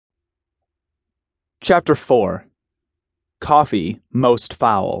Chapter 4. Coffee Most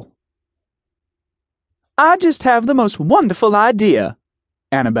Foul. "I just have the most wonderful idea,"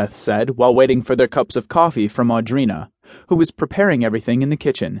 Annabeth said while waiting for their cups of coffee from Audrina, who was preparing everything in the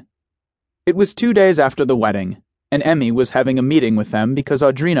kitchen. It was 2 days after the wedding, and Emmy was having a meeting with them because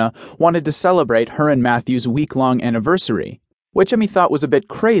Audrina wanted to celebrate her and Matthew's week-long anniversary, which Emmy thought was a bit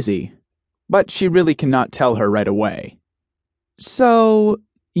crazy, but she really cannot tell her right away. "So,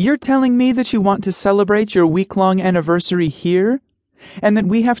 you're telling me that you want to celebrate your week-long anniversary here? And that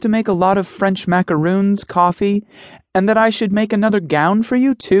we have to make a lot of French macaroons, coffee, and that I should make another gown for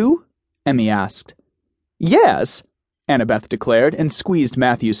you, too?" Emmy asked. "Yes," Annabeth declared and squeezed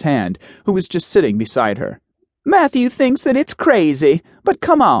Matthew's hand, who was just sitting beside her. "Matthew thinks that it's crazy, but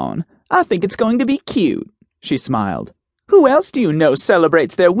come on, I think it's going to be cute," she smiled. "Who else do you know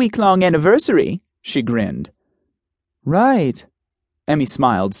celebrates their week-long anniversary?" she grinned. "Right." Emmy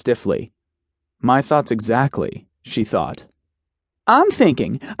smiled stiffly. "My thoughts exactly," she thought. "I'm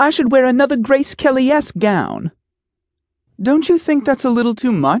thinking I should wear another Grace Kelly-esque gown." "Don't you think that's a little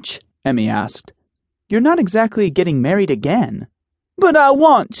too much?" Emmy asked. "You're not exactly getting married again." "But I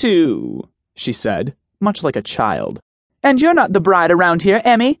want to," she said, much like a child. "And you're not the bride around here,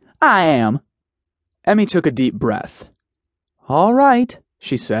 Emmy. I am." Emmy took a deep breath. "All right,"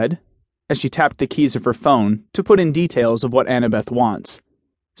 she said, as she tapped the keys of her phone to put in details of what Annabeth wants.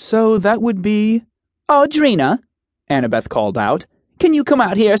 "So that would be—" "Audrina," Annabeth called out, "can you come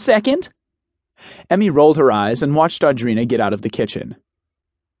out here a second?" Emmy rolled her eyes and watched Audrina get out of the kitchen.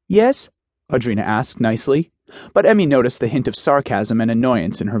 "Yes?" Audrina asked nicely, but Emmy noticed the hint of sarcasm and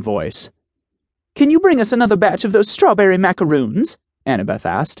annoyance in her voice. "Can you bring us another batch of those strawberry macaroons?" Annabeth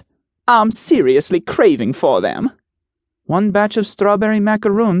asked. "I'm seriously craving for them." "One batch of strawberry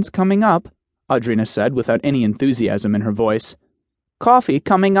macaroons coming up," Audrina said without any enthusiasm in her voice. "Coffee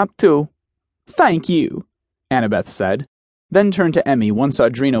coming up too." "Thank you," Annabeth said, then turned to Emmy once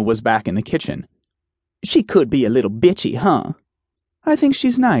Audrina was back in the kitchen. "She could be a little bitchy, huh?" "I think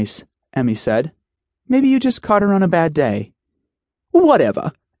she's nice," Emmy said. "Maybe you just caught her on a bad day."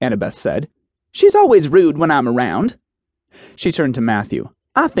 "Whatever," Annabeth said. "She's always rude when I'm around." She turned to Matthew.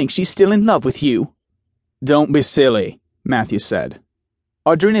 "I think she's still in love with you." "Don't be silly," Matthew said.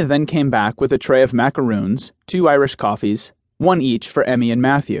 Audrina then came back with a tray of macaroons, 2 Irish coffees, 1 each for Emmy and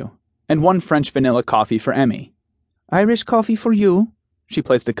Matthew, and 1 French vanilla coffee for Emmy. "Irish coffee for you." She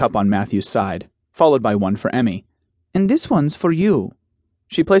placed a cup on Matthew's side, followed by 1 for Emmy. "And this one's for you."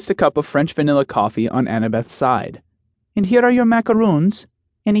 She placed a cup of French vanilla coffee on Annabeth's side. "And here are your macaroons.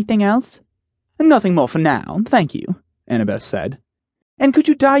 Anything else?" "Nothing more for now, thank you," Annabeth said. "And could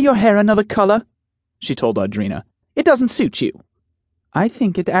you dye your hair another color?" she told Audrina. "It doesn't suit you." "I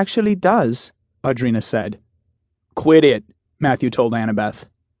think it actually does," Audrina said. "Quit it," Matthew told Annabeth.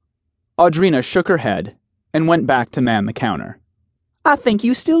 Audrina shook her head and went back to man the counter. "I think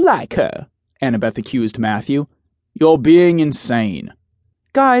you still like her," Annabeth accused Matthew. "You're being insane."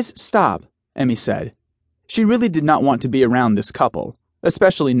 "Guys, stop," Emmy said. She really did not want to be around this couple,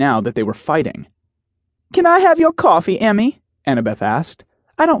 especially now that they were fighting. "Can I have your coffee, Emmy?" Annabeth asked.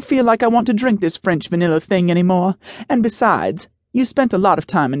 "I don't feel like I want to drink this French vanilla thing anymore, and besides, you spent a lot of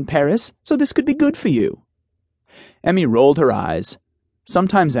time in Paris, so this could be good for you." Emmy rolled her eyes.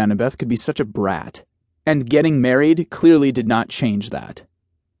 Sometimes Annabeth could be such a brat, and getting married clearly did not change that.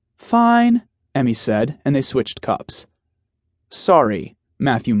 "Fine," Emmy said, and they switched cups. "Sorry,"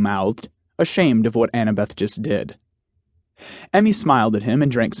 Matthew mouthed, ashamed of what Annabeth just did. Emmy smiled at him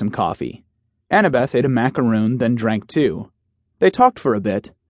and drank some coffee. Annabeth ate a macaroon, then drank too. They talked for a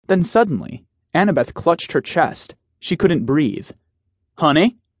bit, then suddenly, Annabeth clutched her chest. She couldn't breathe.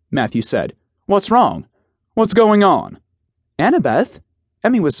 "Honey," Matthew said. "What's wrong? What's going on?" "Annabeth?"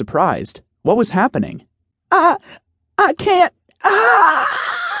 Emmy was surprised. What was happening? I can't,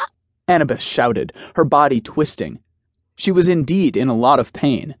 Annabeth shouted, her body twisting. She was indeed in a lot of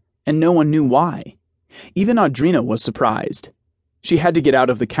pain, and no one knew why. Even Audrina was surprised. She had to get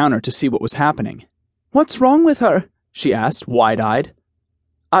out of the counter to see what was happening. "What's wrong with her?" she asked, wide-eyed.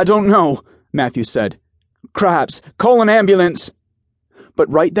 "I don't know," Matthew said. "Crabs, call an ambulance."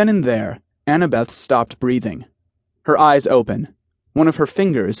 But right then and there, Annabeth stopped breathing. Her eyes open, one of her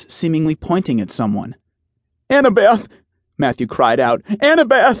fingers seemingly pointing at someone. "Annabeth!" Matthew cried out.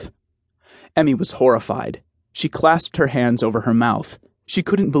 "Annabeth!" Emmy was horrified. She clasped her hands over her mouth. She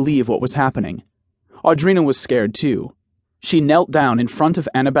couldn't believe what was happening. Audrina was scared too. She knelt down in front of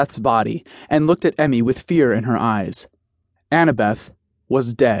Annabeth's body and looked at Emmy with fear in her eyes. Annabeth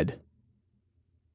was dead.